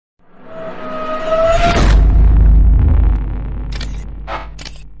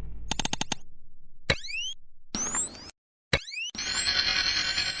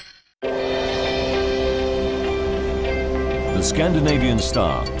Scandinavian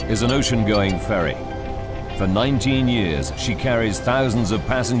Star is an ocean-going ferry. For 19 years, she carries thousands of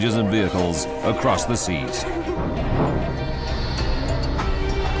passengers and vehicles across the seas.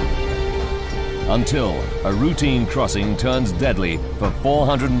 Until a routine crossing turns deadly for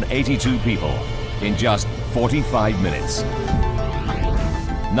 482 people in just 45 minutes.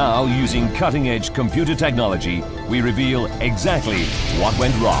 Now, using cutting-edge computer technology, we reveal exactly what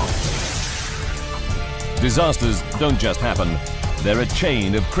went wrong. Disasters don't just happen, they're a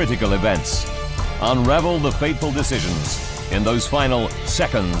chain of critical events. Unravel the fateful decisions in those final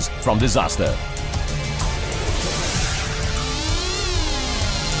seconds from disaster.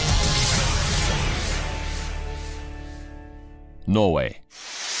 Norway.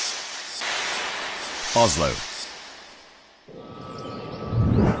 Oslo.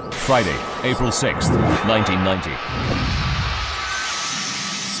 Friday, April 6th, 1990.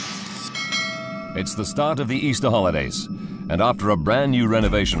 It's the start of the Easter holidays, and after a brand new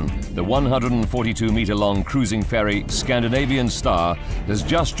renovation, the 142-meter-long cruising ferry Scandinavian Star has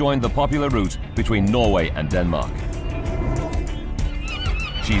just joined the popular route between Norway and Denmark.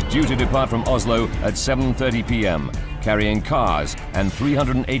 She's due to depart from Oslo at 7:30 p.m., carrying cars and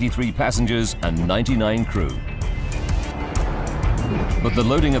 383 passengers and 99 crew. But the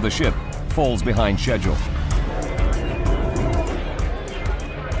loading of the ship falls behind schedule.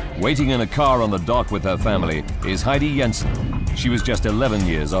 Waiting in a car on the dock with her family is Heidi Jensen. She was just 11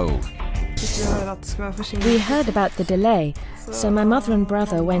 years old. We heard about the delay, so my mother and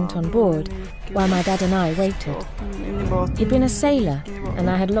brother went on board, while my dad and I waited. He'd been a sailor, and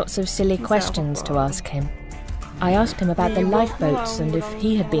I had lots of silly questions to ask him. I asked him about the lifeboats and if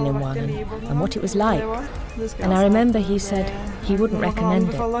he had been in one and what it was like. And I remember he said he wouldn't recommend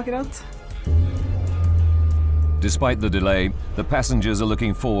it. Despite the delay, the passengers are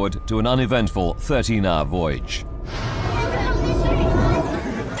looking forward to an uneventful 13-hour voyage.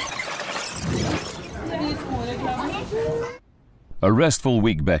 A restful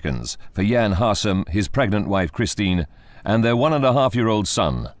week beckons for Jan Harsum, his pregnant wife Christine, and their 1.5-year-old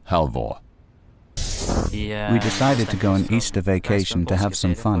son, Halvor. We decided to go on Easter vacation to have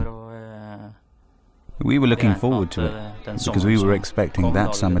some fun. We were looking forward to it, because we were expecting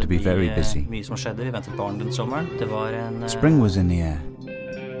that summer to be very busy. Spring was in the air.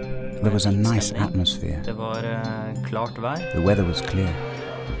 There was a nice atmosphere. The weather was clear.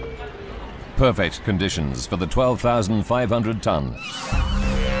 Perfect conditions for the 12,500-ton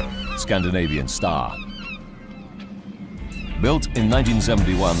Scandinavian Star. Built in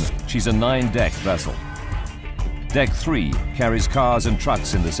 1971, she's a 9-deck vessel. Deck 3 carries cars and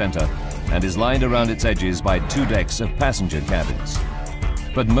trucks in the center and is lined around its edges by 2 decks of passenger cabins.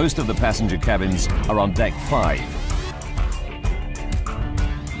 But most of the passenger cabins are on Deck 5.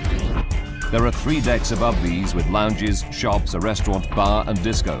 There are 3 decks above these with lounges, shops, a restaurant, bar and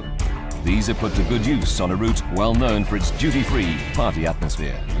disco. These are put to good use on a route well known for its duty-free party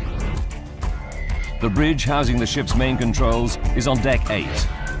atmosphere. The bridge housing the ship's main controls is on Deck 8.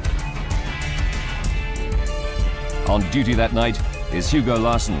 On duty that night is Hugo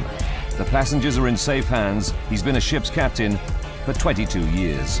Larsen. The passengers are in safe hands. He's been a ship's captain for 22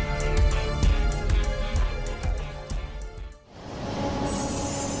 years.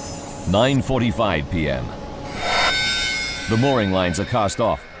 (9:45 p.m.) The mooring lines are cast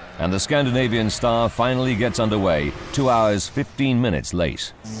off, and the Scandinavian Star finally gets underway 2 hours 15 minutes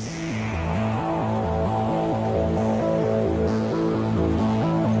late.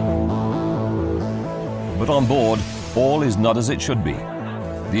 But on board, all is not as it should be.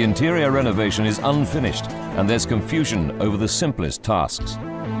 The interior renovation is unfinished, and there's confusion over the simplest tasks.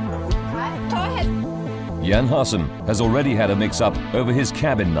 Jan Harsum has already had a mix-up over his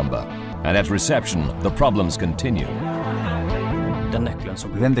cabin number, and at reception, the problems continue.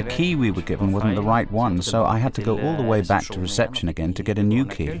 Then the key we were given wasn't the right one, so I had to go all the way back to reception again to get a new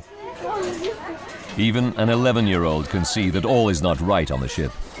key. Even an 11-year-old can see that all is not right on the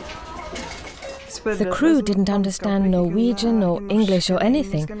ship. The crew didn't understand Norwegian or English or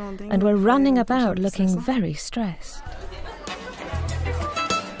anything, and were running about looking very stressed.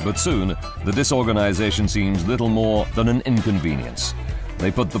 But soon, the disorganization seems little more than an inconvenience. They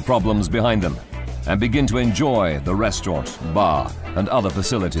put the problems behind them and begin to enjoy the restaurant, bar, and other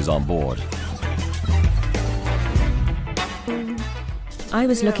facilities on board. I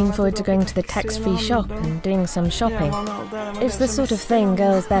was looking forward to going to the tax-free shop and doing some shopping. It's the sort of thing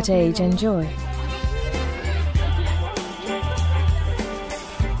girls that age enjoy.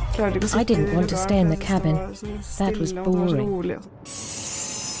 I didn't want to stay in the cabin. That was boring.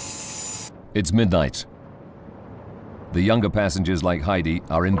 It's midnight. The younger passengers like Heidi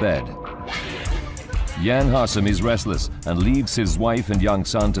are in bed. Jan Harsum is restless and leaves his wife and young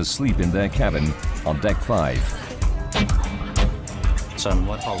son to sleep in their cabin on deck 5.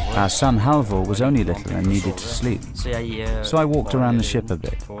 Our son Halvor was only little and needed to sleep, so I walked around the ship a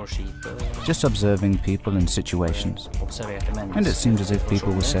bit, just observing people and situations, and it seemed as if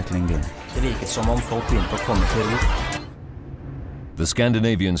people were settling in. The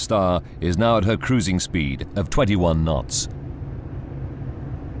Scandinavian Star is now at her cruising speed of 21 knots.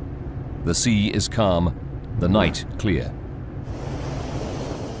 The sea is calm, the night clear.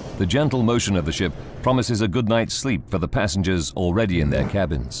 The gentle motion of the ship promises a good night's sleep for the passengers already in their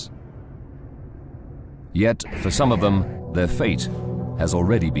cabins. Yet, for some of them, their fate has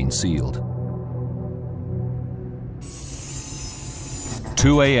already been sealed.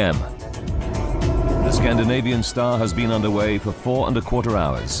 2 a.m. The Scandinavian Star has been underway for 4¼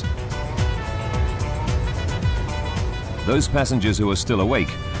 hours. Those passengers who are still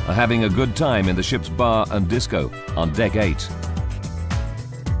awake are having a good time in the ship's bar and disco on deck 8.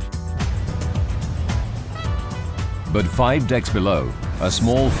 But 5 decks below, a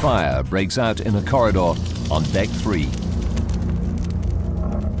small fire breaks out in a corridor on deck 3.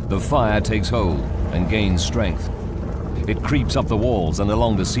 The fire takes hold and gains strength. It creeps up the walls and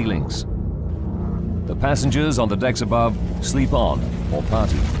along the ceilings. The passengers on the decks above sleep on or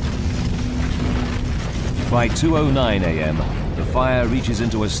party. By 2:09 a.m., the fire reaches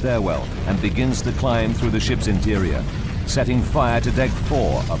into a stairwell and begins to climb through the ship's interior, setting fire to deck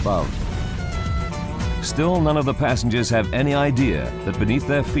 4 above. Still, none of the passengers have any idea that beneath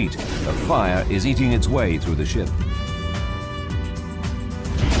their feet, the fire is eating its way through the ship.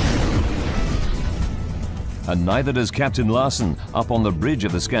 And neither does Captain Larsen up on the bridge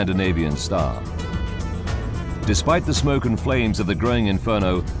of the Scandinavian Star. Despite the smoke and flames of the growing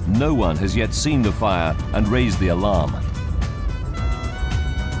inferno, no one has yet seen the fire and raised the alarm.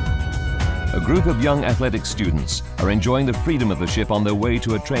 A group of young athletic students are enjoying the freedom of the ship on their way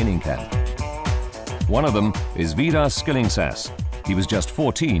to a training camp. One of them is Vidar Skillingsas. He was just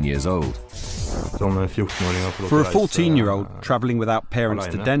 14 years old. For a 14-year-old travelling without parents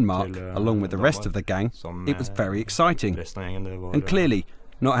to Denmark, along with the rest of the gang, it was very exciting. And clearly,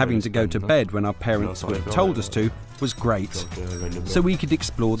 not having to go to bed when our parents would have told us to was great. So we could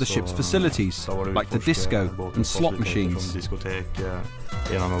explore the ship's facilities, like the disco and slot machines.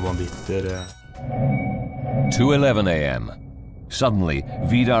 2:11 a.m. Suddenly,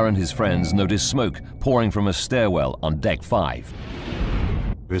 Vidar and his friends notice smoke pouring from a stairwell on deck 5.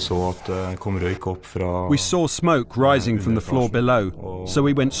 We saw smoke rising from the floor below, so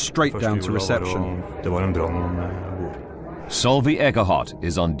we went straight down to reception. Solvi Egerhart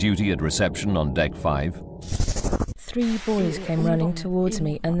is on duty at reception on deck 5. 3 boys came running towards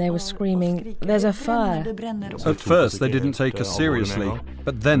me and they were screaming, "There's a fire!" At first they didn't take us seriously,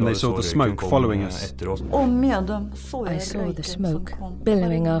 but then they saw the smoke following us. I saw the smoke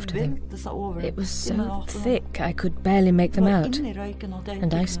billowing after them. It was so thick I could barely make them out.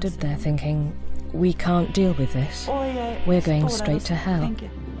 And I stood there thinking, we can't deal with this. We're going straight to hell.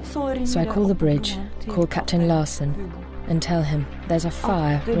 So I call the bridge, call Captain Larsen, and tell him there's a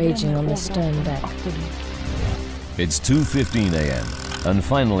fire raging on the stern deck. It's 2:15 a.m. and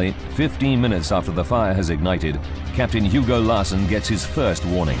finally, 15 minutes after the fire has ignited, Captain Hugo Larsen gets his first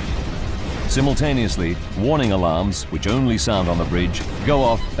warning. Simultaneously, warning alarms, which only sound on the bridge, go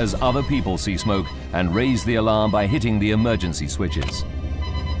off as other people see smoke and raise the alarm by hitting the emergency switches.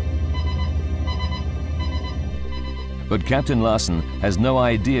 But Captain Larsen has no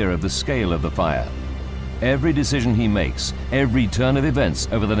idea of the scale of the fire. Every decision he makes, every turn of events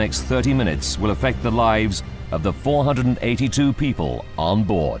over the next 30 minutes will affect the lives of the 482 people on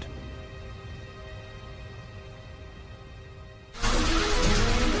board.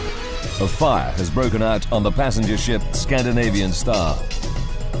 A fire has broken out on the passenger ship Scandinavian Star.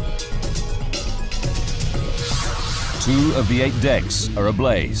 2 of the 8 decks are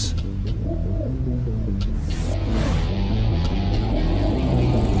ablaze.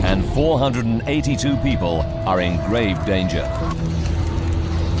 And 482 people are in grave danger.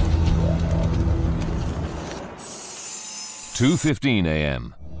 (2:15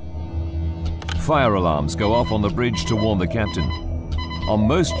 a.m.) Fire alarms go off on the bridge to warn the captain. On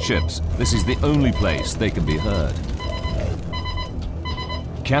most ships, this is the only place they can be heard.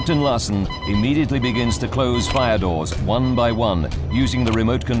 Captain Larsen immediately begins to close fire doors one by one using the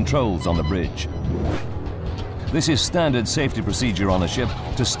remote controls on the bridge. This is standard safety procedure on a ship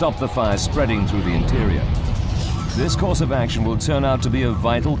to stop the fire spreading through the interior. This course of action will turn out to be a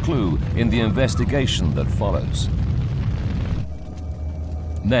vital clue in the investigation that follows.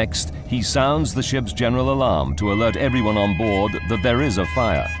 Next, he sounds the ship's general alarm to alert everyone on board that there is a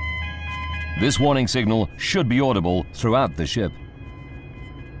fire. This warning signal should be audible throughout the ship.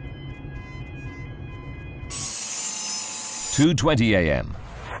 2:20 a.m.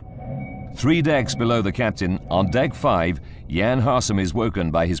 3 decks below the captain, on deck 5, Jan Harsum is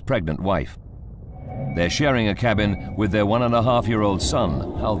woken by his pregnant wife. They're sharing a cabin with their 1.5-year-old son,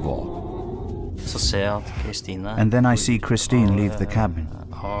 Halvor. And then I see Christine leave the cabin.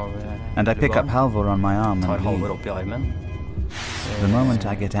 And I pick up Halvor on my arm and leave. The moment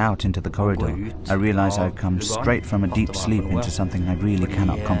I get out into the corridor, I realize I've come straight from a deep sleep into something I really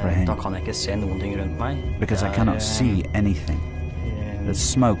cannot comprehend. Because I cannot see anything. There's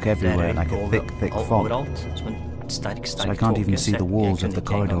smoke everywhere like a thick, thick fog. So I can't even see the walls of the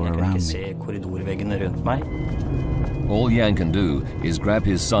corridor around me. All Jan can do is grab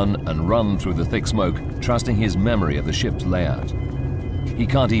his son and run through the thick smoke, trusting his memory of the ship's layout. He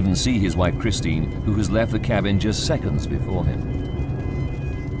can't even see his wife Christine, who has left the cabin just seconds before him.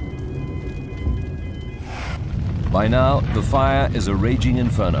 By now, the fire is a raging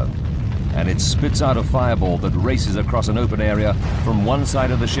inferno, and it spits out a fireball that races across an open area from one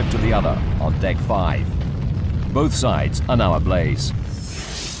side of the ship to the other on deck 5. Both sides are now ablaze.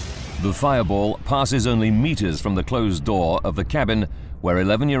 The fireball passes only meters from the closed door of the cabin where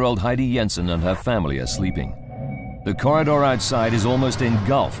 11-year-old Heidi Jensen and her family are sleeping. The corridor outside is almost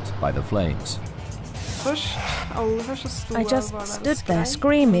engulfed by the flames. I just stood there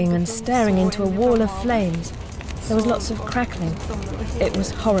screaming and staring into a wall of flames. There was lots of crackling. It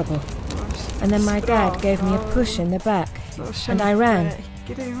was horrible. And then my dad gave me a push in the back, and I ran.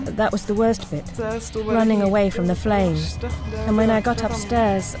 That was the worst bit, running away from the flames. And when I got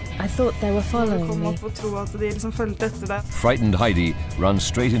upstairs, I thought they were following me. Frightened Heidi runs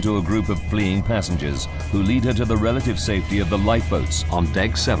straight into a group of fleeing passengers who lead her to the relative safety of the lifeboats on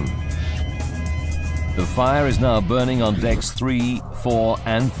deck 7. The fire is now burning on decks 3, 4,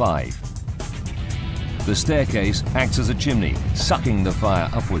 and 5. The staircase acts as a chimney, sucking the fire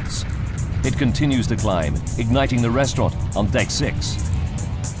upwards. It continues to climb, igniting the restaurant on deck 6.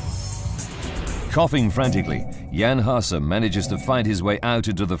 Coughing frantically, Jan Harsum manages to find his way out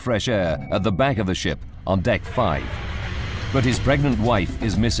into the fresh air at the back of the ship on deck 5. But his pregnant wife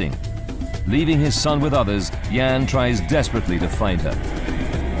is missing. Leaving his son with others, Jan tries desperately to find her.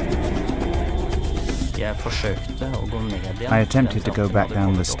 I attempted to go back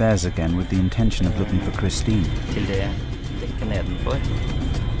down the stairs again with the intention of looking for Christine.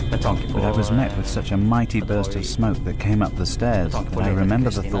 But I was met with such a mighty burst of smoke that came up the stairs that I remember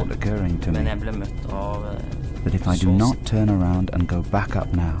the thought occurring to me that if I do not turn around and go back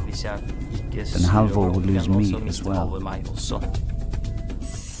up now, then Halvor will lose me as well.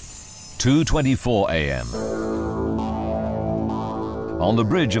 2:24 a.m. On the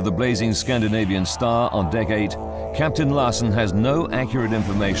bridge of the blazing Scandinavian Star on deck 8, Captain Larsen has no accurate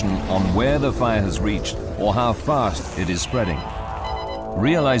information on where the fire has reached or how fast it is spreading.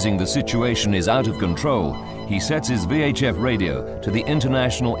 Realizing the situation is out of control, he sets his VHF radio to the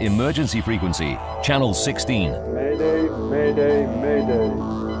international emergency frequency, channel 16. Mayday, mayday, mayday.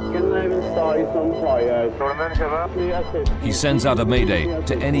 Scandinavian Star is on fire. He sends out a mayday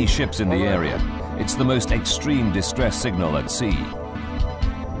to any ships in the area. It's the most extreme distress signal at sea.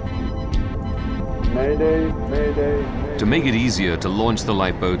 Mayday, mayday, mayday. To make it easier to launch the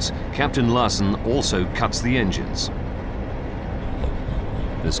lifeboats, Captain Larsen also cuts the engines.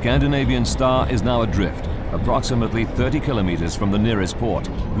 The Scandinavian Star is now adrift, approximately 30 kilometers from the nearest port,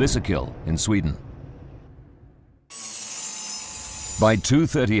 Lysekil in Sweden. By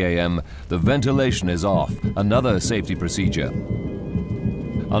 2:30 a.m., the ventilation is off, another safety procedure.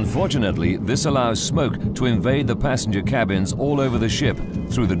 Unfortunately, this allows smoke to invade the passenger cabins all over the ship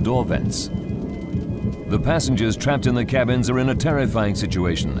through the door vents. The passengers trapped in the cabins are in a terrifying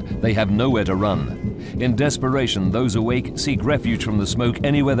situation. They have nowhere to run. In desperation, those awake seek refuge from the smoke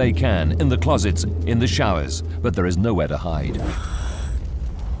anywhere they can, in the closets, in the showers, but there is nowhere to hide.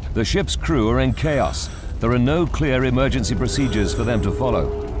 The ship's crew are in chaos. There are no clear emergency procedures for them to follow.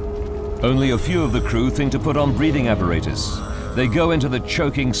 Only a few of the crew think to put on breathing apparatus. They go into the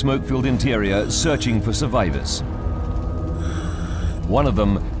choking, smoke-filled interior, searching for survivors. One of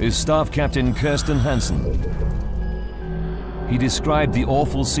them is Staff Captain Kirsten Hansen. He described the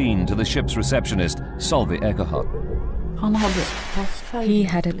awful scene to the ship's receptionist, Solveig Ekerhard. He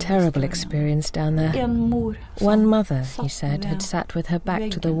had a terrible experience down there. One mother, he said, had sat with her back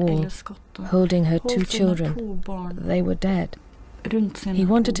to the wall, holding her 2 children. They were dead. He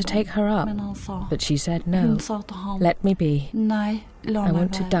wanted to take her up, but she said, "No, let me be. I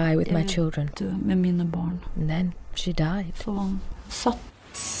want to die with my children." And then she died.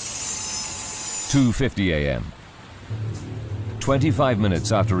 2:50 a.m. 25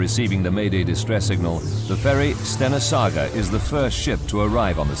 minutes after receiving the Mayday distress signal, the ferry Stena Saga is the first ship to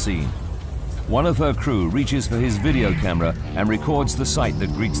arrive on the scene. One of her crew reaches for his video camera and records the sight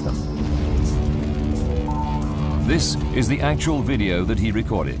that greets them. This is the actual video that he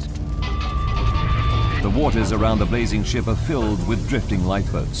recorded. The waters around the blazing ship are filled with drifting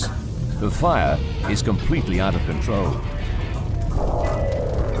lifeboats. The fire is completely out of control.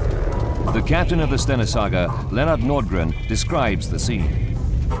 The captain of the Stena Saga, Lennart Nordgren, describes the scene.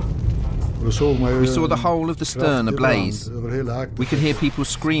 We saw the whole of the stern ablaze. We could hear people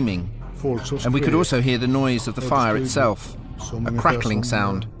screaming, and we could also hear the noise of the fire itself, a crackling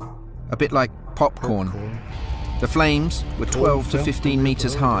sound, a bit like popcorn. The flames were 12 to 15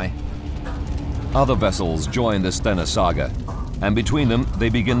 meters high. Other vessels join the Stena Saga, and between them they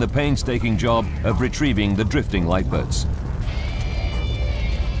begin the painstaking job of retrieving the drifting lifeboats.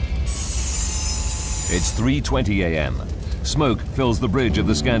 It's 3:20 a.m. Smoke fills the bridge of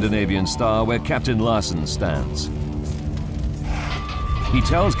the Scandinavian Star where Captain Larsen stands. He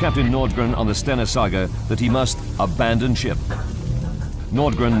tells Captain Nordgren on the Stena Saga that he must abandon ship.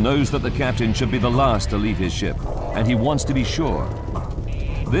 Nordgren knows that the captain should be the last to leave his ship, and he wants to be sure.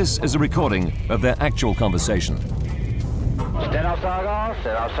 This is a recording of their actual conversation. Stena Saga,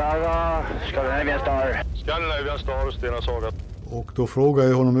 Scandinavian Star. Scandinavian Star, Stena Saga.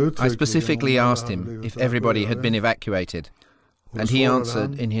 I specifically asked him if everybody had been evacuated, and he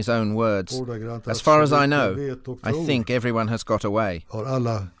answered in his own words, "As far as I know, I think everyone has got away."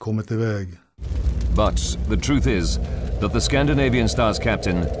 But the truth is that the Scandinavian Star's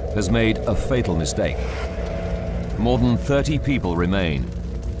captain has made a fatal mistake. More than 30 people remain.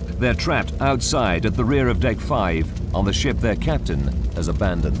 They're trapped outside at the rear of Deck 5 on the ship their captain has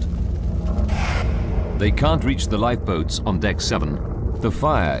abandoned. They can't reach the lifeboats on Deck 7. The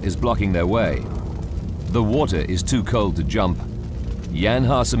fire is blocking their way. The water is too cold to jump. Jan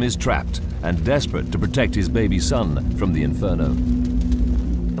Harsem is trapped and desperate to protect his baby son from the inferno.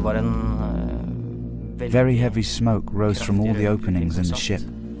 Very heavy smoke rose from all the openings in the ship.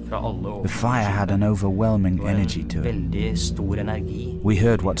 The fire had an overwhelming energy to it. We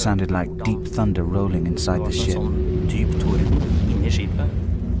heard what sounded like deep thunder rolling inside the ship.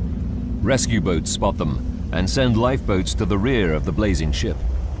 Rescue boats spot them and send lifeboats to the rear of the blazing ship.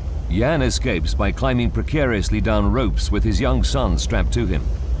 Jan escapes by climbing precariously down ropes with his young son strapped to him.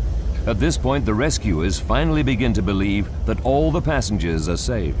 At this point, the rescuers finally begin to believe that all the passengers are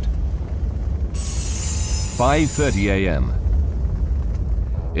saved. 5:30 a.m.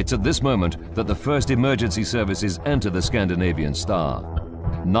 It's at this moment that the first emergency services enter the Scandinavian Star.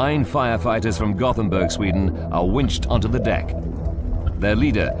 9 firefighters from Gothenburg, Sweden, are winched onto the deck. Their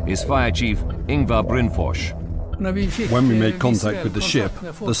leader is Fire Chief Ingvar Brynfors. When we made contact with the ship,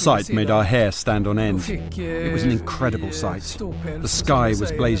 the sight made our hair stand on end. It was an incredible sight. The sky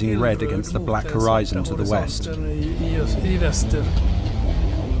was blazing red against the black horizon to the west.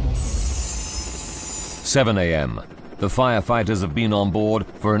 7 a.m. The firefighters have been on board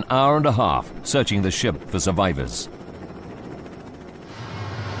for an hour and a half, searching the ship for survivors.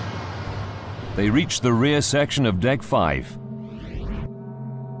 They reach the rear section of Deck 5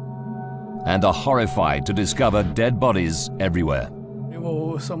 and are horrified to discover dead bodies everywhere.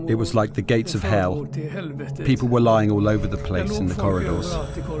 It was like the gates of hell. People were lying all over the place in the corridors.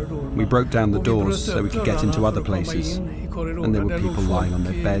 We broke down the doors so we could get into other places, and there were people lying on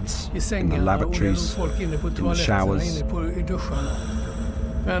their beds, in the lavatories, in the showers.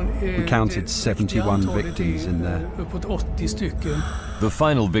 We counted 71 victims in there. The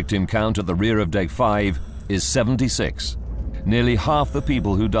final victim count at the rear of Deck 5 is 76. Nearly half the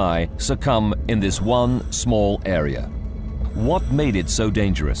people who die succumb in this one small area. What made it so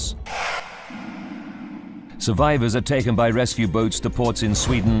dangerous? Survivors are taken by rescue boats to ports in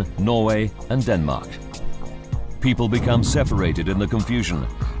Sweden, Norway, and Denmark. People become separated in the confusion,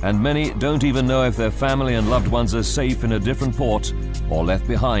 and many don't even know if their family and loved ones are safe in a different port or left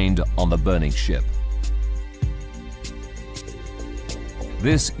behind on the burning ship.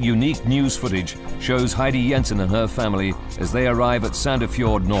 This unique news footage shows Heidi Jensen and her family as they arrive at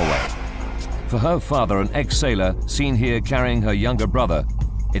Sandefjord, Norway. For her father, an ex-sailor, seen here carrying her younger brother,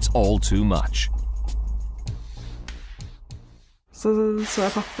 it's all too much.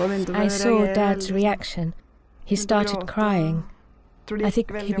 I saw Dad's reaction. He started crying. I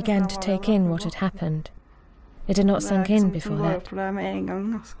think he began to take in what had happened. It had not sunk in before that.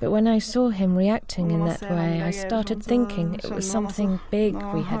 But when I saw him reacting in that way, I started thinking it was something big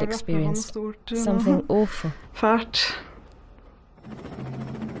we had experienced, something awful.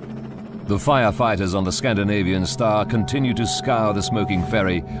 The firefighters on the Scandinavian Star continue to scour the smoking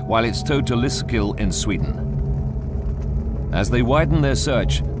ferry while it's towed to Lysekil in Sweden. As they widen their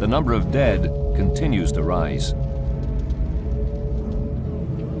search, the number of dead continues to rise.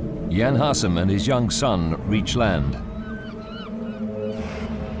 Jan Hassem and his young son reach land.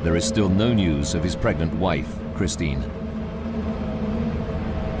 There is still no news of his pregnant wife, Christine.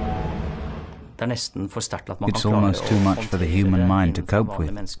 It's almost too much for the human mind to cope with.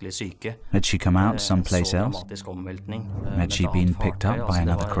 Had she come out someplace else? Had she been picked up by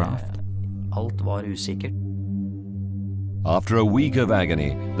another craft? After a week of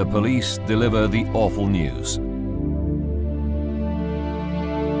agony, the police deliver the awful news.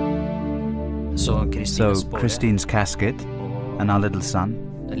 So Christine's casket and our little son,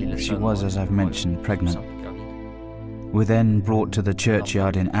 she was, as I've mentioned, pregnant, were then brought to the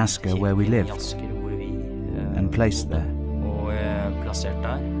churchyard in Asker where we lived and placed there.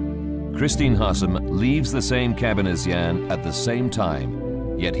 Christine Hassem leaves the same cabin as Jan at the same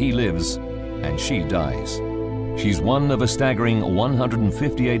time, yet he lives and she dies. She's one of a staggering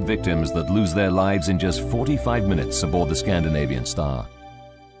 158 victims that lose their lives in just 45 minutes aboard the Scandinavian Star.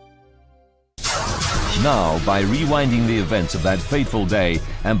 Now, by rewinding the events of that fateful day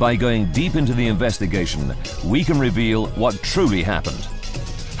and by going deep into the investigation, we can reveal what truly happened.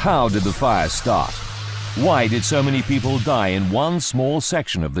 How did the fire start? Why did so many people die in one small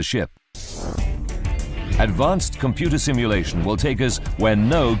section of the ship? Advanced computer simulation will take us where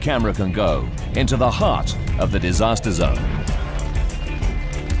no camera can go, into the heart of the disaster zone.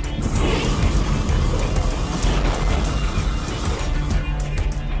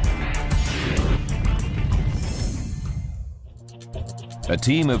 A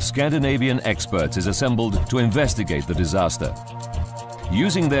team of Scandinavian experts is assembled to investigate the disaster.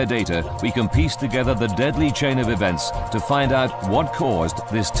 Using their data, we can piece together the deadly chain of events to find out what caused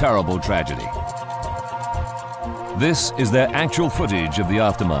this terrible tragedy. This is their actual footage of the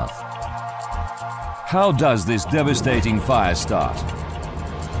aftermath. How does this devastating fire start?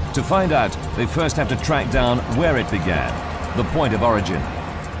 To find out, they first have to track down where it began, the point of origin.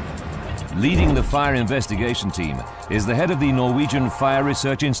 Leading the fire investigation team is the head of the Norwegian Fire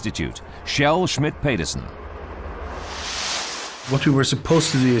Research Institute, Kjell Schmidt-Pedersen. What we were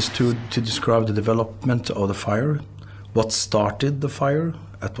supposed to do is to describe the development of the fire, what started the fire,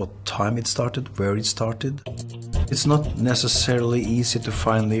 at what time it started, where it started. It's not necessarily easy to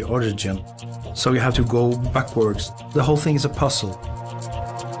find the origin, so you have to go backwards. The whole thing is a puzzle.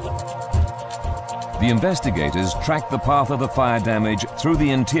 The investigators track the path of the fire damage through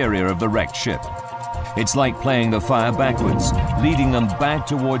the interior of the wrecked ship. It's like playing the fire backwards, leading them back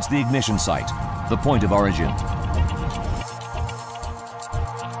towards the ignition site, the point of origin.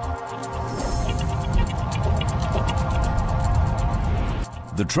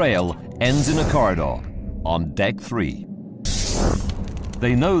 The trail ends in a corridor on deck 3.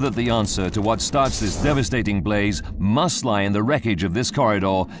 They know that the answer to what starts this devastating blaze must lie in the wreckage of this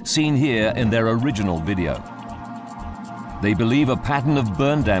corridor seen here in their original video. They believe a pattern of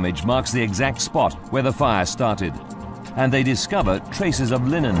burn damage marks the exact spot where the fire started, and they discover traces of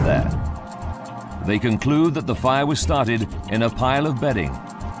linen there. They conclude that the fire was started in a pile of bedding.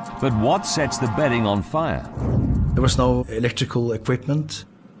 But what sets the bedding on fire? There was no electrical equipment.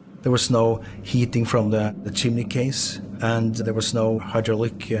 There was no heating from the chimney case, and there was no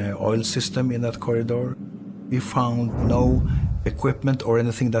hydraulic oil system in that corridor. We found no equipment or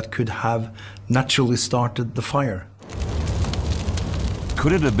anything that could have naturally started the fire.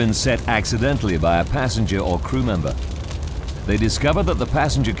 Could it have been set accidentally by a passenger or crew member? They discovered that the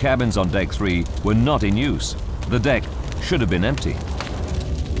passenger cabins on deck 3 were not in use. The deck should have been empty.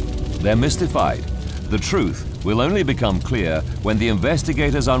 They're mystified. The truth will only become clear when the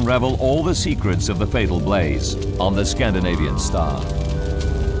investigators unravel all the secrets of the fatal blaze on the Scandinavian Star.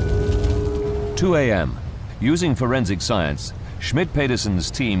 2 a.m. Using forensic science,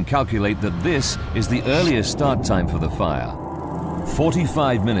 Schmidt-Pedersen's team calculate that this is the earliest start time for the fire.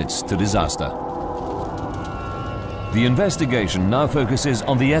 45 minutes to disaster. The investigation now focuses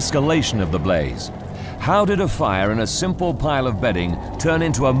on the escalation of the blaze. How did a fire in a simple pile of bedding turn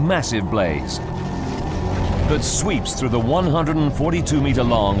into a massive blaze that sweeps through the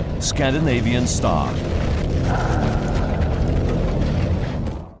 142-meter-long Scandinavian Star?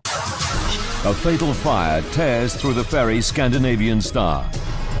 A fatal fire tears through the ferry Scandinavian Star.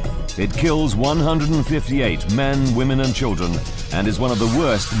 It kills 158 men, women and children and is one of the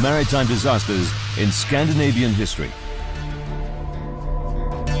worst maritime disasters in Scandinavian history.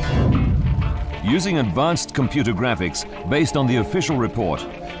 Using advanced computer graphics based on the official report,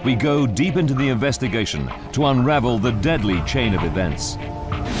 we go deep into the investigation to unravel the deadly chain of events.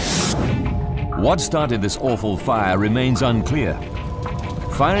 What started this awful fire remains unclear.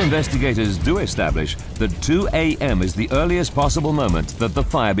 Fire investigators do establish that 2 a.m. is the earliest possible moment that the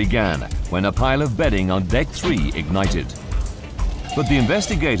fire began, when a pile of bedding on deck 3 ignited. But the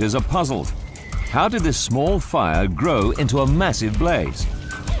investigators are puzzled. How did this small fire grow into a massive blaze?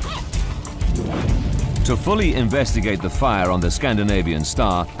 To fully investigate the fire on the Scandinavian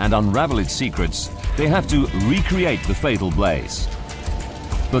Star and unravel its secrets, they have to recreate the fatal blaze.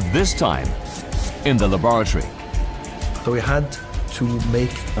 But this time, in the laboratory. So we had to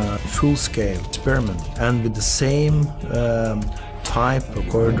make a full-scale experiment, and with the same type of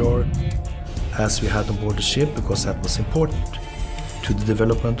corridor as we had on board the ship, because that was important to the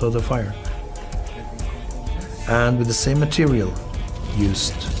development of the fire. And with the same material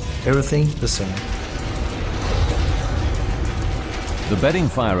used, everything the same. The bedding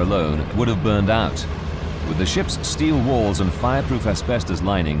fire alone would have burned out. With the ship's steel walls and fireproof asbestos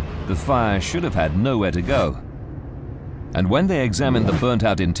lining, the fire should have had nowhere to go. And when they examine the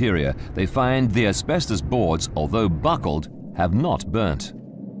burnt-out interior, they find the asbestos boards, although buckled, have not burnt.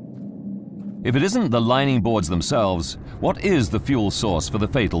 If it isn't the lining boards themselves, what is the fuel source for the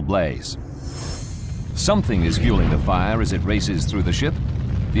fatal blaze? Something is fueling the fire as it races through the ship.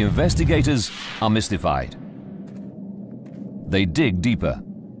 The investigators are mystified. They dig deeper.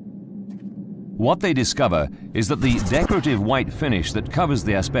 What they discover is that the decorative white finish that covers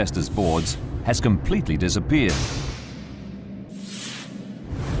the asbestos boards has completely disappeared.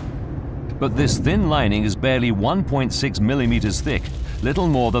 But this thin lining is barely 1.6 millimeters thick, little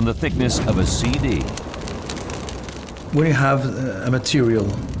more than the thickness of a CD. When you have a material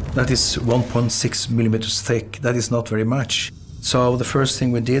that is 1.6 millimeters thick, that is not very much. So the first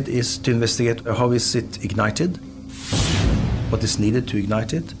thing we did is to investigate how is it ignited, what is needed to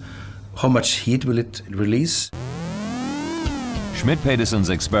ignite it, how much heat will it release.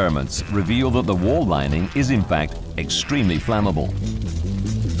 Schmidt-Pedersen's experiments reveal that the wall lining is in fact extremely flammable.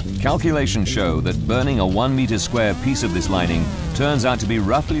 Calculations show that burning a 1 meter square piece of this lining turns out to be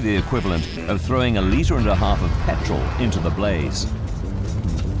roughly the equivalent of throwing 1.5 liters of petrol into the blaze.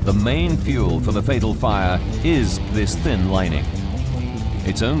 The main fuel for the fatal fire is this thin lining.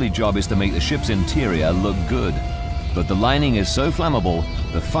 Its only job is to make the ship's interior look good. But the lining is so flammable,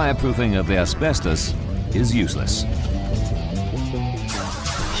 the fireproofing of the asbestos is useless.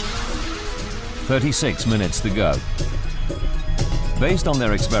 36 minutes to go. Based on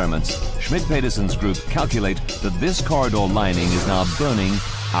their experiments, Schmidt-Pedersen's group calculate that this corridor lining is now burning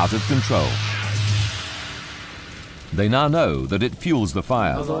out of control. They now know that it fuels the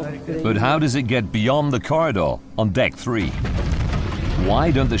fire. But how does it get beyond the corridor on deck 3?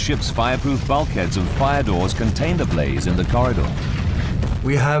 Why don't the ship's fireproof bulkheads and fire doors contain the blaze in the corridor?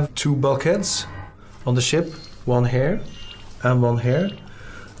 We have 2 bulkheads on the ship, one here and one here.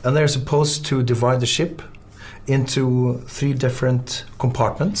 And they're supposed to divide the ship into 3 different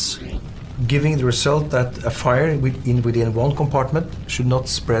compartments, giving the result that a fire within one compartment should not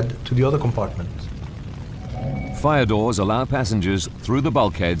spread to the other compartment. Fire doors allow passengers through the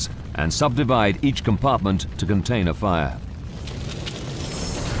bulkheads and subdivide each compartment to contain a fire.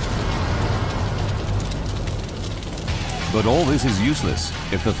 But all this is useless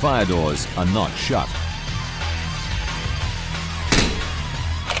if the fire doors are not shut.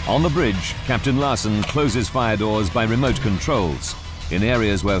 On the bridge, Captain Larsen closes fire doors by remote controls in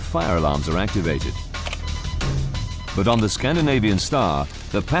areas where fire alarms are activated. But on the Scandinavian Star,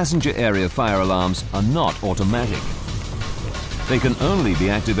 the passenger area fire alarms are not automatic. They can only be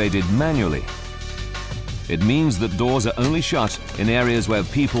activated manually. It means that doors are only shut in areas where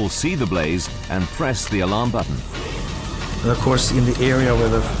people see the blaze and press the alarm button. And of course, in the area where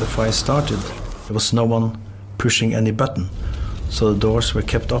the fire started, there was no one pushing any button, so the doors were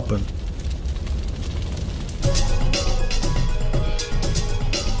kept open.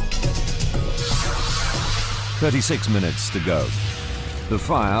 "36 minutes to go. The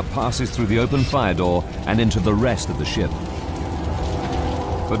fire passes through the open fire door and into the rest of the ship.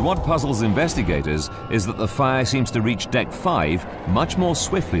 But what puzzles investigators is that the fire seems to reach deck 5 much more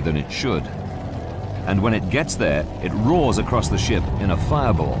swiftly than it should. And when it gets there, it roars across the ship in a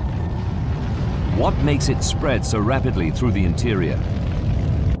fireball. What makes it spread so rapidly through the interior?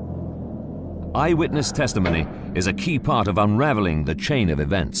 Eyewitness testimony is a key part of unraveling the chain of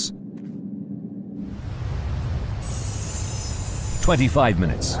events. 25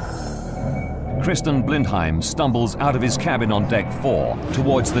 minutes. Kristen Blindheim stumbles out of his cabin on deck 4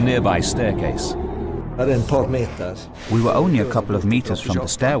 towards the nearby staircase. We were only a couple of meters from the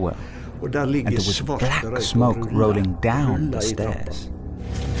stairwell, and there was black smoke rolling down the stairs.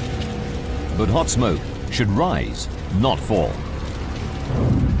 But hot smoke should rise, not fall.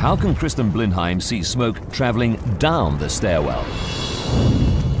 How can Kristen Blindheim see smoke traveling down the stairwell?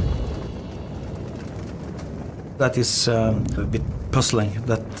 That is a bit puzzling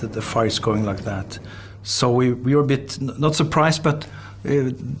that the fire is going like that. So we were a bit, not surprised, but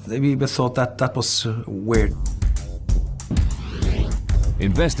we thought that was weird.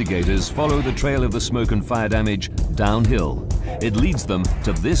 Investigators follow the trail of the smoke and fire damage downhill. It leads them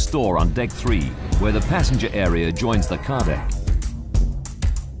to this door on deck 3, where the passenger area joins the car deck.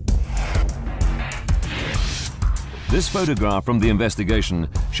 This photograph from the investigation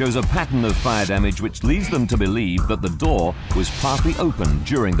shows a pattern of fire damage which leads them to believe that the door was partly open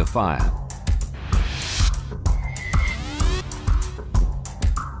during the fire.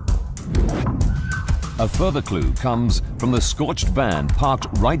 A further clue comes from the scorched van parked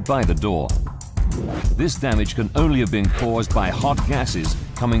right by the door. This damage can only have been caused by hot gases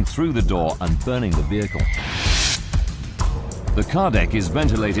coming through the door and burning the vehicle. The car deck is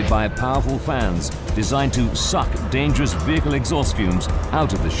ventilated by powerful fans designed to suck dangerous vehicle exhaust fumes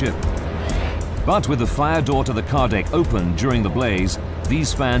out of the ship. But with the fire door to the car deck open during the blaze,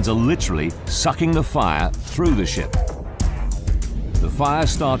 these fans are literally sucking the fire through the ship. The fire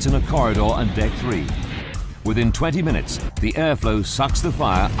starts in a corridor on deck 3. Within 20 minutes, the airflow sucks the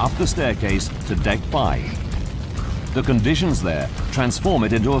fire up the staircase to deck 5. The conditions there transform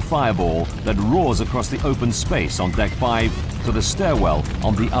it into a fireball that roars across the open space on deck 5 to the stairwell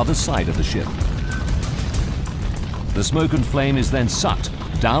on the other side of the ship. The smoke and flame is then sucked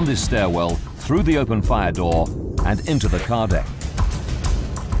down this stairwell through the open fire door and into the car deck.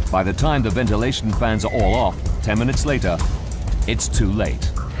 By the time the ventilation fans are all off, 10 minutes later, it's too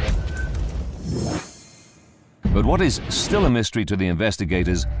late. But what is still a mystery to the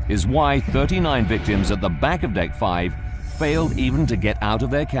investigators is why 39 victims at the back of deck 5 failed even to get out of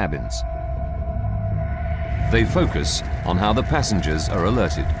their cabins. They focus on how the passengers are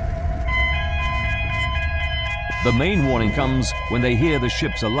alerted. The main warning comes when they hear the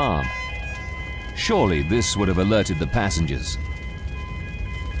ship's alarm. Surely this would have alerted the passengers.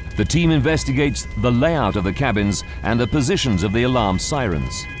 The team investigates the layout of the cabins and the positions of the alarm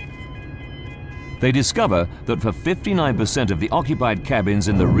sirens. They discover that for 59% of the occupied cabins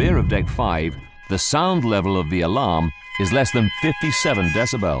in the rear of deck 5, the sound level of the alarm is less than 57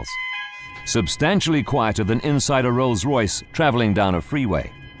 decibels, substantially quieter than inside a Rolls-Royce traveling down a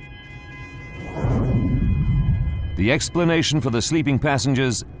freeway. The explanation for the sleeping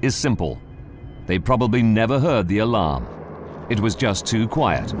passengers is simple. They probably never heard the alarm. It was just too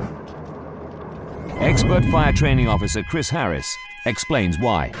quiet. Expert fire training officer Chris Harris explains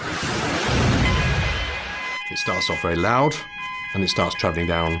why. It starts off very loud and it starts travelling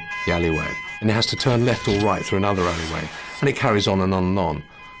down the alleyway. And it has to turn left or right through another alleyway. And it carries on and on and on.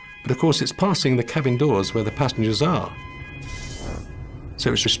 But of course it's passing the cabin doors where the passengers are.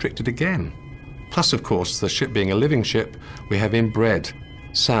 So it's restricted again. Plus, of course, the ship being a living ship, we have inbred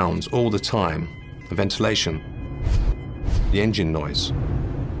sounds all the time. The ventilation, the engine noise.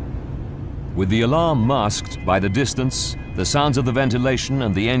 With the alarm masked by the distance, the sounds of the ventilation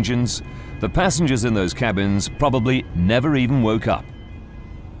and the engines, the passengers in those cabins probably never even woke up.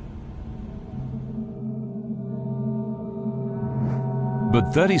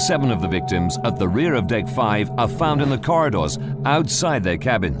 But 37 of the victims at the rear of deck 5 are found in the corridors outside their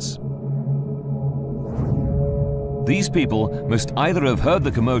cabins. These people must either have heard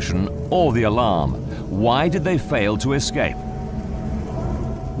the commotion or the alarm. Why did they fail to escape?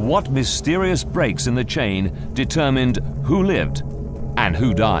 What mysterious breaks in the chain determined who lived and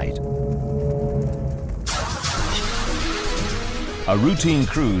who died? A routine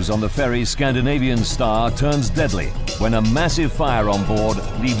cruise on the ferry Scandinavian Star turns deadly when a massive fire on board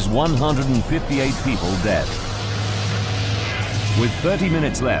leaves 158 people dead. With 30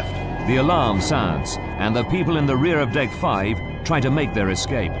 minutes left, the alarm sounds and the people in the rear of deck 5 try to make their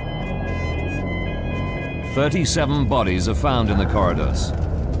escape. 37 bodies are found in the corridors.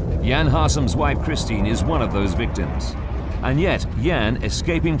 Jan Harsem's wife Christine is one of those victims. And yet, Jan,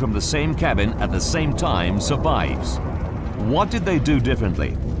 escaping from the same cabin at the same time, survives. What did they do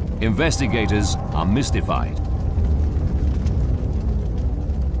differently? Investigators are mystified.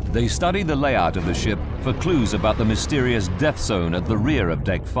 They study the layout of the ship for clues about the mysterious death zone at the rear of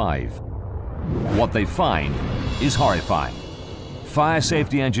deck 5. What they find is horrifying. Fire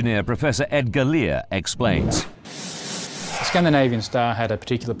safety engineer Professor Ed Galea explains. The Scandinavian Star had a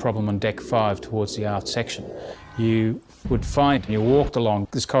particular problem on deck 5 towards the aft section. You would find, you walked along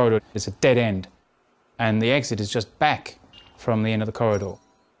this corridor, it's a dead end, and the exit is just back from the end of the corridor.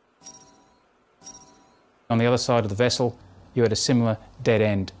 On the other side of the vessel, you had a similar dead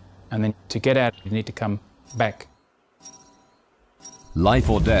end, and then to get out, you need to come back. Life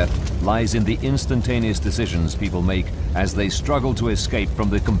or death lies in the instantaneous decisions people make as they struggle to escape from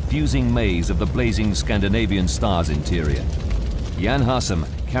the confusing maze of the blazing Scandinavian Star's interior. Jan Hassem,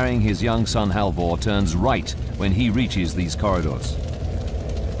 carrying his young son Halvor, turns right when he reaches these corridors.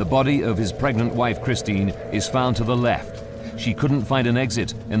 The body of his pregnant wife Christine is found to the left. She couldn't find an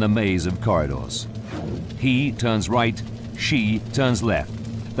exit in the maze of corridors. He turns right, she turns left.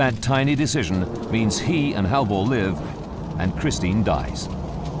 That tiny decision means he and Halvor live and Christine dies.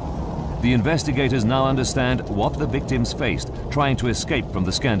 The investigators now understand what the victims faced trying to escape from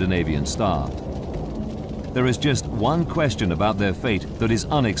the Scandinavian Star. There is just one question about their fate that is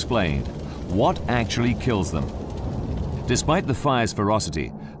unexplained. What actually kills them? Despite the fire's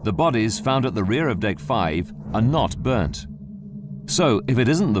ferocity, the bodies found at the rear of Deck 5 are not burnt. So, if it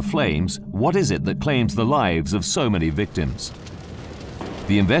isn't the flames, what is it that claims the lives of so many victims?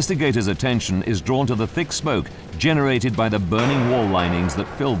 The investigators' attention is drawn to the thick smoke generated by the burning wall linings that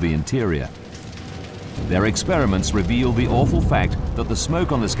filled the interior. Their experiments reveal the awful fact that the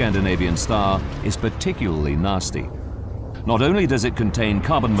smoke on the Scandinavian Star is particularly nasty. Not only does it contain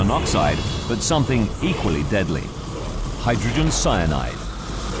carbon monoxide, but something equally deadly: hydrogen cyanide.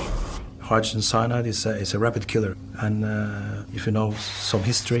 Hydrogen cyanide is a rapid killer, and if you know some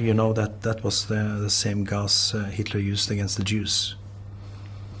history, you know that that was the same gas Hitler used against the Jews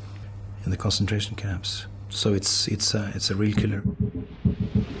in the concentration camps. So it's a real killer.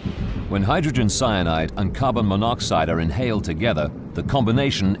 When hydrogen cyanide and carbon monoxide are inhaled together, the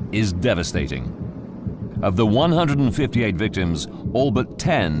combination is devastating. Of the 158 victims, all but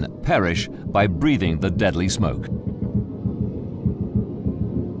 10 perish by breathing the deadly smoke.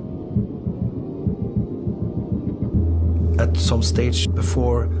 At some stage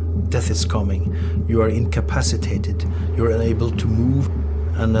before death is coming, you are incapacitated, you're unable to move,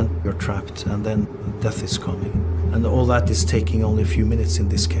 and then you're trapped, and then death is coming. And all that is taking only a few minutes in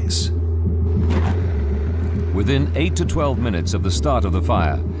this case. Within 8 to 12 minutes of the start of the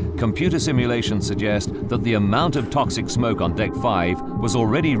fire, computer simulations suggest that the amount of toxic smoke on Deck 5 was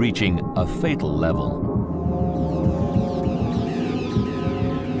already reaching a fatal level.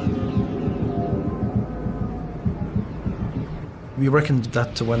 We reckoned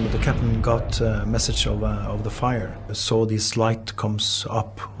that when the captain got a message of the fire, saw this light comes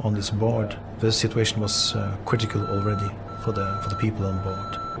up on this board, the situation was critical already for the people on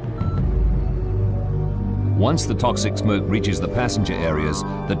board. Once the toxic smoke reaches the passenger areas,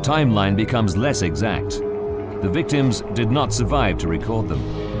 the timeline becomes less exact. The victims did not survive to record them.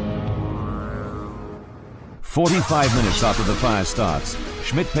 45 minutes after the fire starts,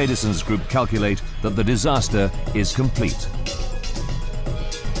 Schmidt-Pedersen's group calculate that the disaster is complete.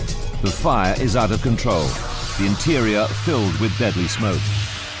 The fire is out of control, the interior filled with deadly smoke.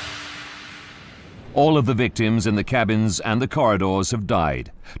 All of the victims in the cabins and the corridors have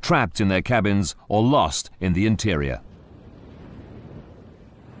died, trapped in their cabins or lost in the interior.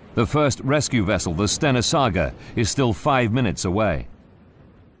 The first rescue vessel, the Stena Saga, is still 5 minutes away.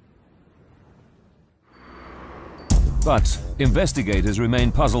 But investigators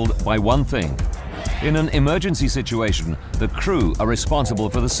remain puzzled by one thing. In an emergency situation, the crew are responsible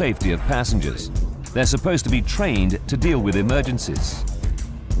for the safety of passengers. They're supposed to be trained to deal with emergencies.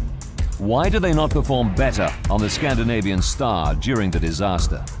 Why do they not perform better on the Scandinavian Star during the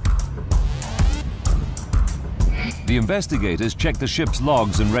disaster? The investigators check the ship's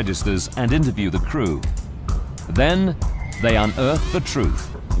logs and registers and interview the crew. Then they unearth the truth.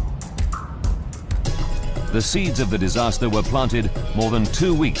 The seeds of the disaster were planted more than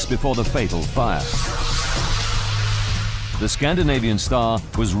 2 weeks before the fatal fire. The Scandinavian Star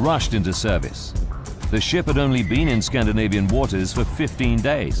was rushed into service. The ship had only been in Scandinavian waters for 15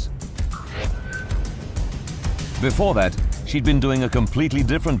 days. Before that, she'd been doing a completely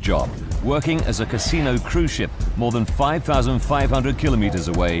different job, working as a casino cruise ship more than 5,500 kilometers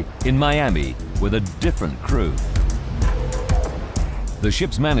away in Miami with a different crew. The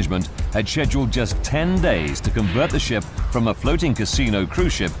ship's management had scheduled just 10 days to convert the ship from a floating casino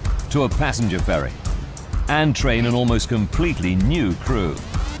cruise ship to a passenger ferry and train an almost completely new crew.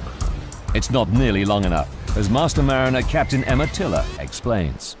 It's not nearly long enough, as Master Mariner Captain Emma Tiller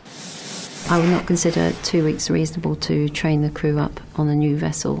explains. I would not consider 2 weeks reasonable to train the crew up on a new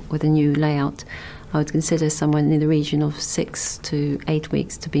vessel with a new layout. I would consider somewhere in the region of 6 to 8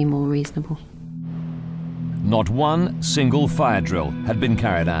 weeks to be more reasonable. Not one single fire drill had been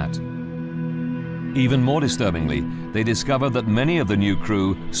carried out. Even more disturbingly, they discovered that many of the new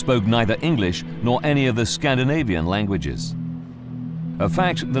crew spoke neither English nor any of the Scandinavian languages. A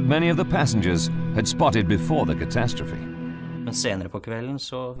fact that many of the passengers had spotted before the catastrophe.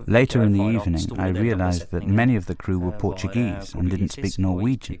 Later in the evening, I realized that many of the crew were Portuguese and didn't speak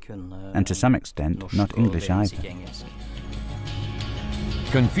Norwegian, and to some extent, not English either.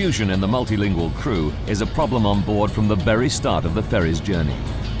 Confusion in the multilingual crew is a problem on board from the very start of the ferry's journey.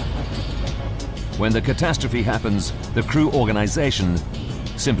 When the catastrophe happens, the crew organization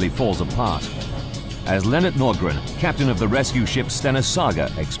simply falls apart. As Lennart Nordgren, captain of the rescue ship Stena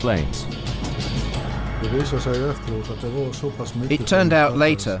Saga, explains. It turned out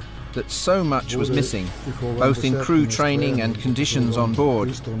later that so much was missing, both in crew training and conditions on board,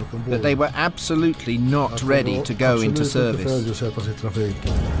 that they were absolutely not ready to go into service.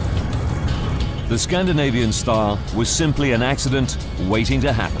 The Scandinavian Star was simply an accident waiting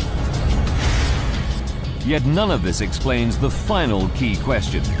to happen. Yet none of this explains the final key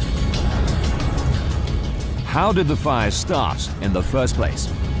question. How did the fire start in the first place?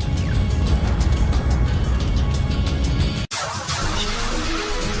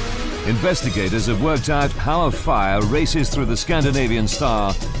 Investigators have worked out how a fire races through the Scandinavian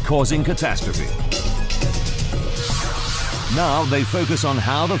Star, causing catastrophe. Now they focus on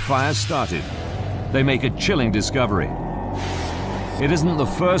how the fire started. They make a chilling discovery. It isn't the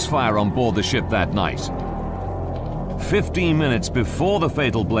first fire on board the ship that night. 15 minutes before the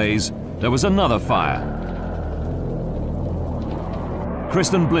fatal blaze, there was another fire.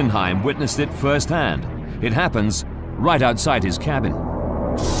 Kristen Blindheim witnessed it firsthand. It happens right outside his cabin.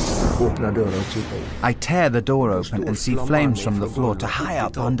 I tear the door open and see flames from the floor to high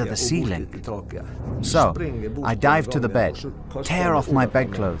up under the ceiling. So, I dive to the bed, tear off my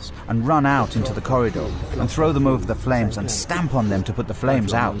bedclothes and run out into the corridor and throw them over the flames and stamp on them to put the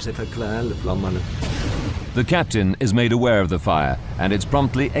flames out. The captain is made aware of the fire and it's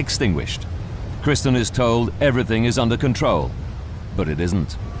promptly extinguished. Kristen is told everything is under control, but it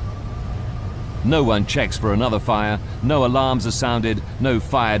isn't. No one checks for another fire, no alarms are sounded, no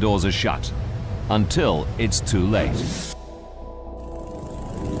fire doors are shut. Until it's too late.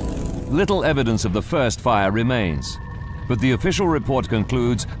 Little evidence of the first fire remains, but the official report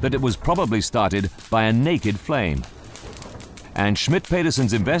concludes that it was probably started by a naked flame. And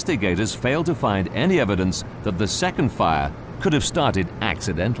Schmidt-Petersen's investigators failed to find any evidence that the second fire could have started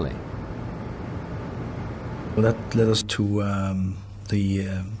accidentally. Well, that led us to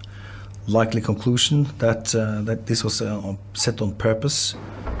the likely conclusion that that this was set on purpose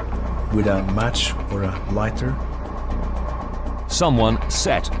with a match or a lighter. Someone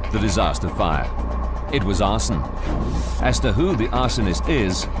set the disaster fire. It was arson. As to who the arsonist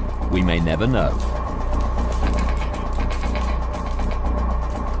is, we may never know.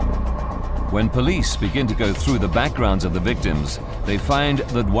 When police begin to go through the backgrounds of the victims, they find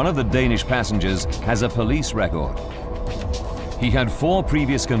that one of the Danish passengers has a police record. He had 4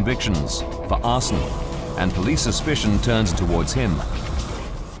 previous convictions for arson, and police suspicion turns towards him.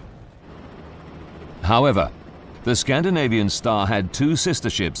 However, the Scandinavian Star had 2 sister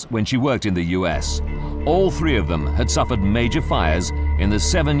ships when she worked in the US. All 3 of them had suffered major fires in the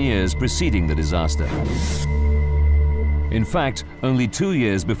 7 years preceding the disaster. In fact, only 2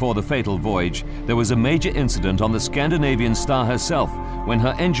 years before the fatal voyage, there was a major incident on the Scandinavian Star herself when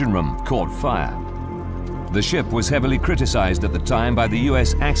her engine room caught fire. The ship was heavily criticized at the time by the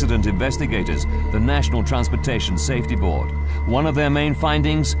US accident investigators, the National Transportation Safety Board. One of their main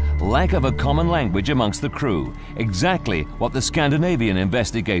findings, lack of a common language amongst the crew, exactly what the Scandinavian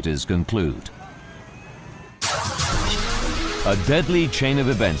investigators conclude. A deadly chain of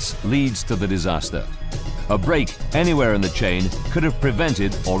events leads to the disaster. A break anywhere in the chain could have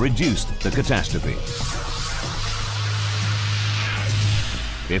prevented or reduced the catastrophe.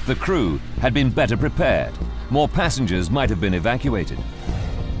 If the crew had been better prepared, more passengers might have been evacuated.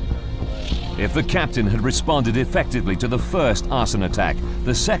 If the captain had responded effectively to the first arson attack,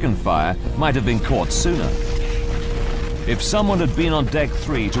 the second fire might have been caught sooner. If someone had been on deck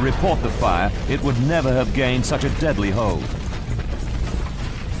 3 to report the fire, it would never have gained such a deadly hold.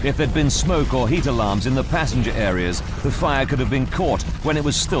 If there'd been smoke or heat alarms in the passenger areas, the fire could have been caught when it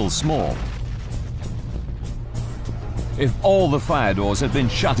was still small. If all the fire doors had been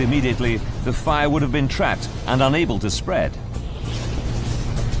shut immediately, the fire would have been trapped and unable to spread.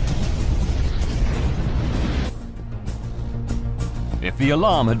 If the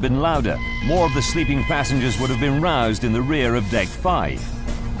alarm had been louder, more of the sleeping passengers would have been roused in the rear of deck 5.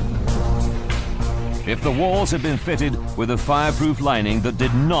 If the walls had been fitted with a fireproof lining that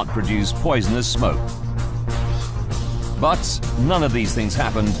did not produce poisonous smoke. But none of these things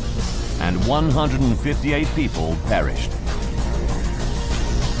happened, and 158 people perished.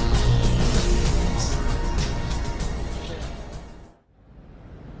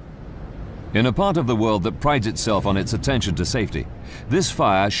 In a part of the world that prides itself on its attention to safety, this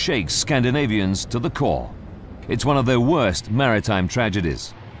fire shakes Scandinavians to the core. It's one of their worst maritime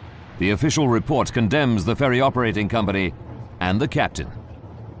tragedies. The official report condemns the ferry operating company and the captain.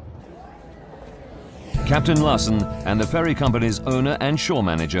 Captain Larsen and the ferry company's owner and shore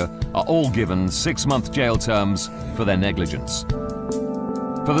manager are all given 6-month jail terms for their negligence.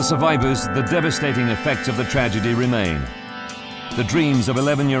 For the survivors, the devastating effects of the tragedy remain. The dreams of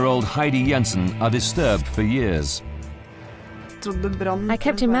 11-year-old Heidi Jensen are disturbed for years. I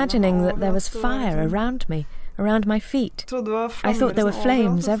kept imagining that there was fire around me, around my feet. I thought there were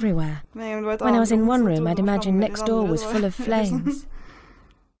flames everywhere. When I was in one room, I'd imagine next door was full of flames.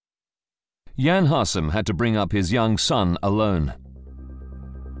 Jan Harsem had to bring up his young son alone.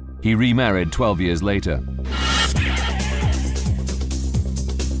 He remarried 12 years later.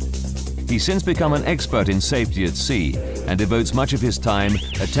 He's since become an expert in safety at sea and devotes much of his time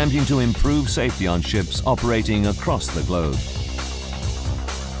attempting to improve safety on ships operating across the globe.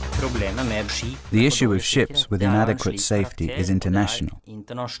 The issue with ships with inadequate safety is international.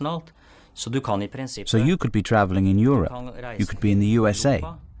 So you could be traveling in Europe, you could be in the USA,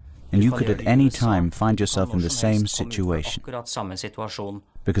 and you could at any time find yourself in the same situation,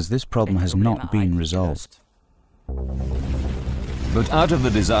 because this problem has not been resolved. But out of the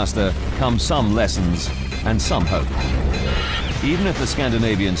disaster come some lessons and some hope. Even if the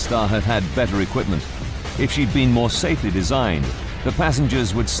Scandinavian Star had had better equipment, if she'd been more safely designed, the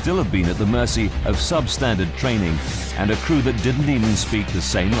passengers would still have been at the mercy of substandard training and a crew that didn't even speak the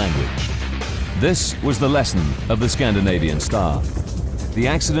same language. This was the lesson of the Scandinavian Star. The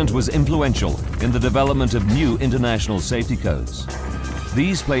accident was influential in the development of new international safety codes.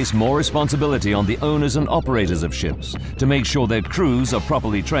 These place more responsibility on the owners and operators of ships to make sure their crews are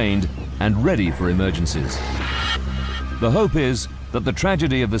properly trained and ready for emergencies. The hope is that the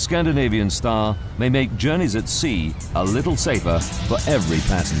tragedy of the Scandinavian Star may make journeys at sea a little safer for every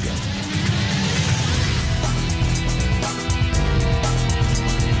passenger.